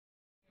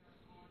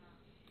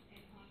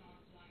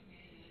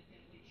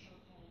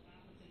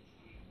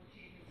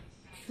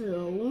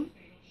2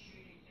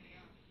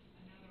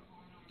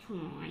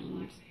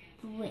 times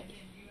 3.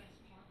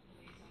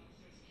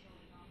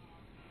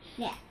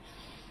 6.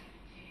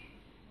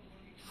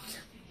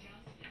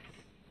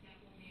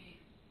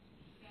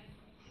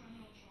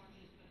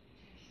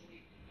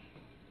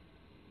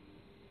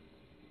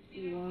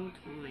 1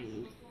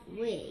 times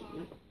 3.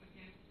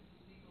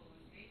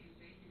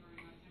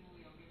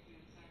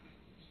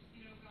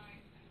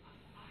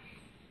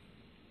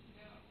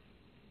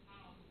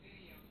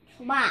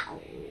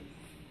 12.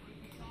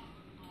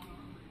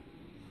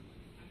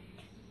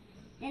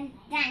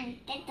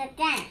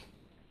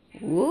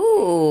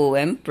 Ooh,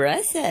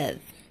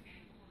 impressive.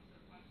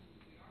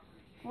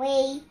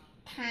 3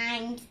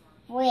 times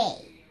 3.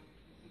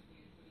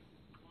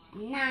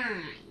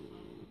 9.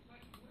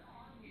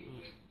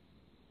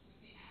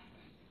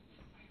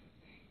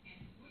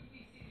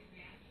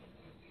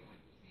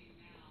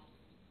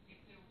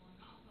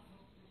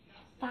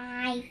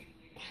 5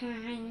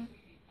 times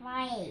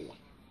 3.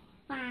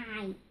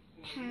 5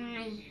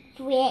 times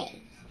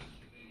 3.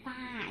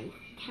 5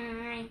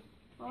 times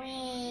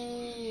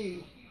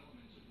 3.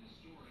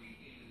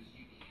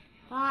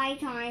 5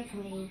 times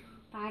 3.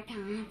 5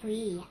 times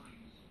 3.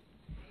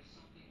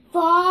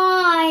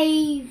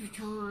 5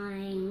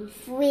 times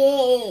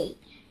 3.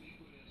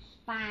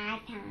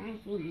 5 times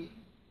 3.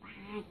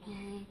 5,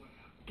 10,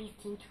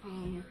 15,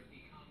 20.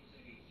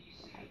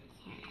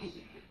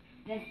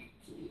 15.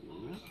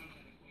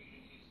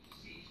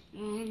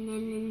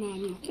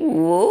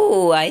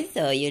 Whoa, I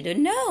thought you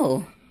don't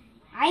know.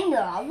 I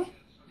know.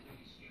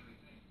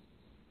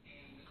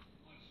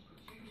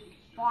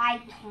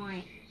 5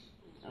 times.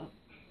 Oh,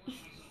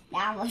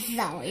 that was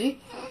silly.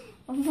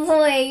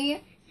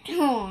 3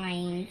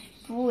 times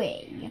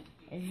 3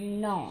 is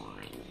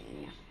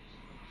 9.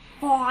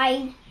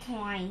 5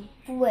 times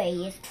 3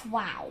 is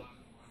 12.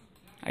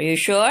 Are you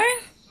sure?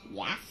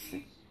 Yes.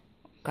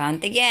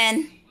 Count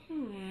again.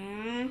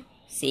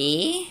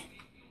 See?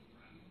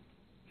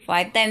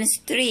 5 times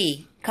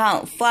 3.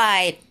 Count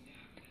 5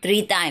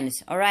 3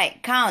 times.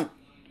 Alright, count.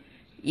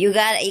 You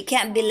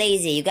can't be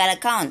lazy. You gotta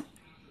count.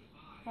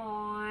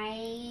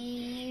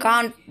 5.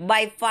 Count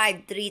by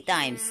 5 3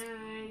 times.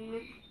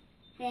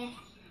 15.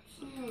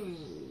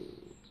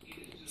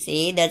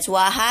 See, that's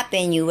what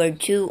happened. You were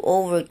too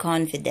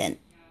overconfident.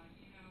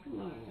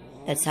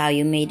 That's how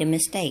you made a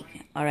mistake.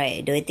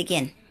 Alright, do it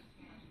again.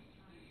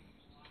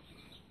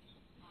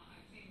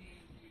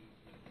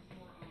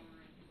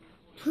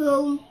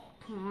 2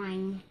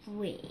 times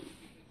 3.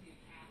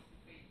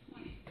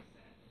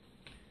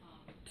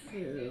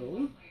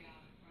 2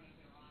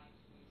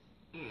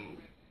 and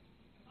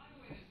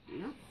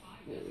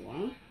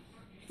 4,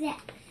 6,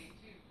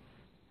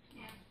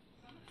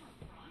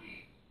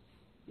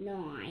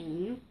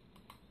 9.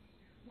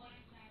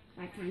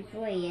 5 times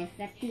 3 is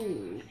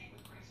 15.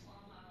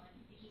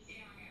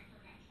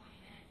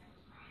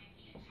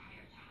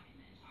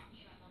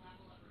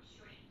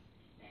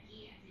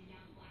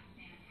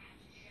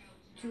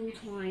 2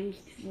 times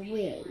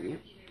 3.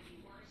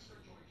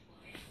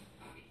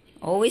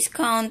 Always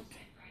count.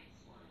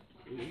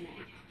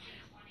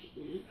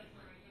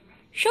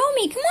 Show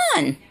me, come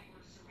on.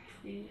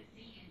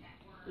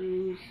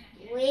 3.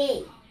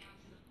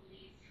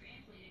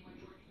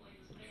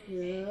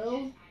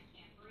 2.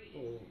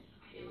 4.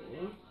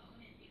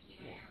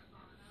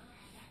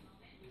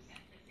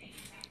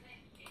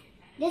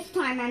 This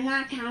time I'm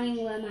not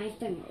counting with my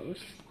fingers.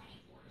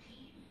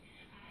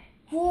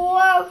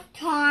 4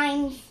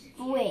 times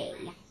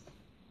 3.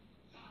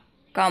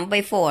 Count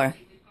by 4.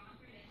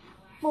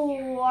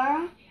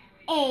 4,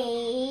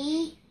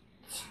 8,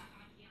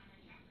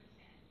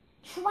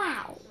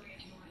 12.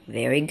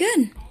 Very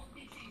good.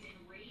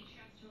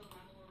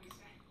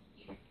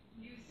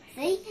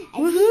 See?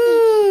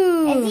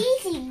 Woohoo!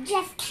 It's easy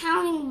just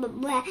counting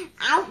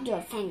without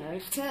your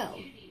fingers too.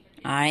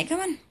 Alright, come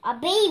on. A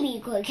baby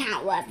could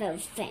count with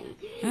those things.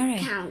 Alright.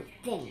 Count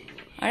things.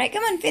 Alright,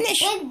 come on, finish.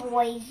 Big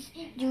boys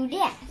do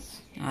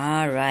this.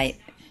 Alright.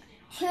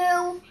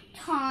 2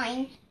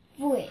 times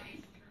 3.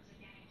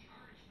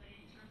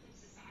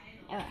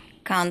 Alright.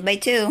 Count by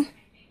 2.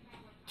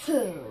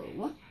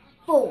 2,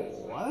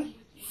 4,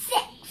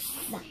 6.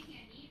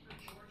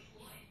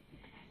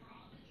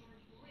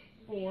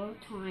 4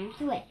 times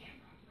 3.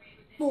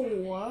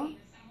 4,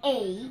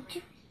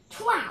 8,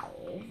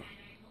 12.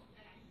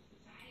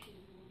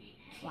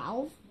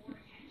 12.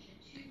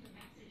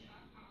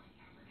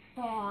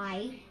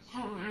 5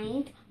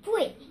 times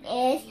 3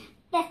 is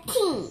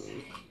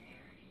 15.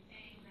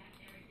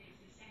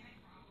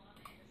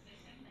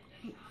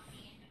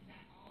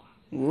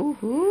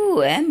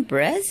 Woohoo,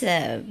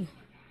 impressive.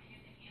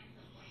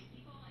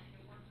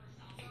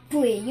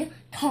 3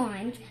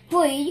 times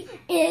 3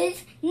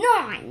 is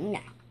 9.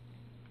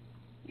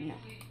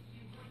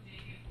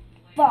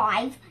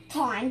 5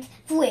 times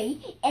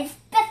 3 is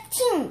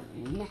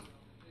 15.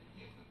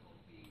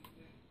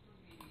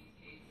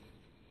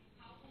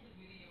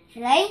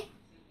 See?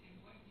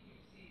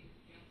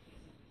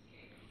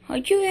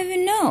 How'd you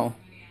even know?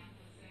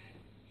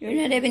 You're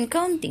not even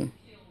counting.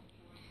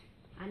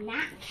 I'm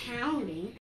not counting.